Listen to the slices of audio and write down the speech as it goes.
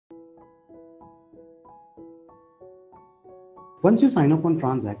Once you sign up on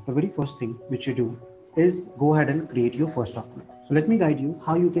TranZact, the very first thing which you do is go ahead and create your first document. So let me guide you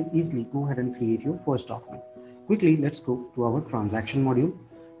how you can easily go ahead and create your first document. Quickly, let's go to our transaction module.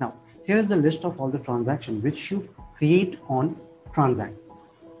 Now, here is the list of all the transactions which you create on TranZact.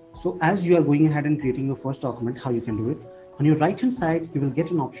 So as you are going ahead and creating your first document, how you can do it, on your right hand side, you will get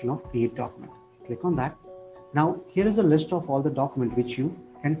an option of create document. Click on that. Now, here is a list of all the documents which you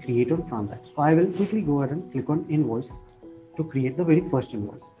can create on TranZact. So I will quickly go ahead and click on invoice to create the very first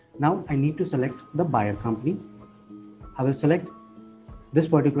invoice. Now I need to select the buyer company. I will select this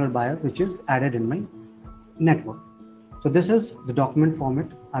particular buyer which is added in my network. So this is the document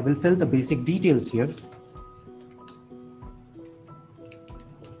format. I will fill the basic details here.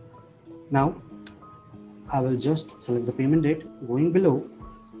 Now I will just select the payment date. Going below,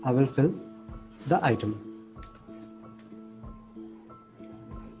 I will fill the item.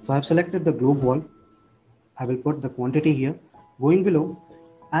 So I have selected the globe wall. I will put the quantity here. Going below,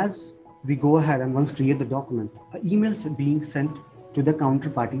 as we go ahead and once create the document, an email is being sent to the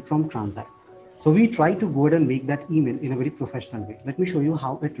counterparty from TranZact. So we try to go ahead and make that email in a very professional way. Let me show you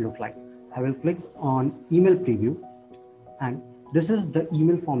how it looks like. I will click on email preview, and this is the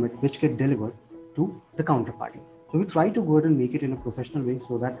email format which get delivered to the counterparty. So we try to go ahead and make it in a professional way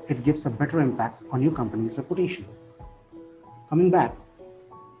so that it gives a better impact on your company's reputation. Coming back,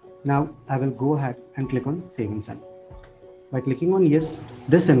 now I will go ahead and click on save and send. By clicking on yes,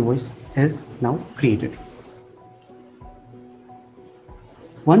 this invoice is now created.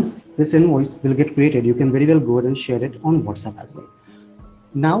 Once this invoice will get created, you can very well go ahead and share it on WhatsApp as well.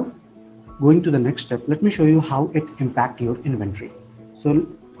 Now, going to the next step, let me show you how it impacts your inventory. So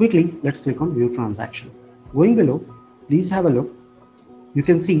quickly, let's click on view transaction. Going below, please have a look. You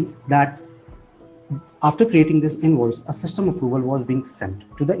can see that after creating this invoice, a system approval was being sent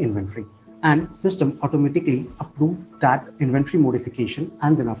to the inventory, and system automatically approved that inventory modification,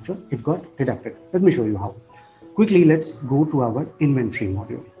 and then after it got deducted. Let me show you how. Quickly, let's go to our inventory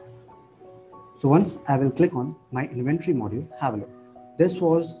module. So once I will click on my inventory module, have a look. This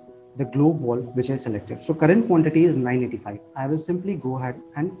was the globe wall which I selected. So current quantity is 985. I will simply go ahead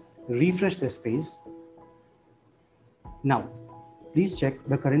and refresh this page. Now, please check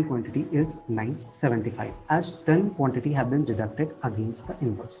the current quantity is 975 as 10 quantity have been deducted against the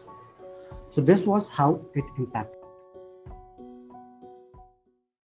invoice. So this was how it impacted.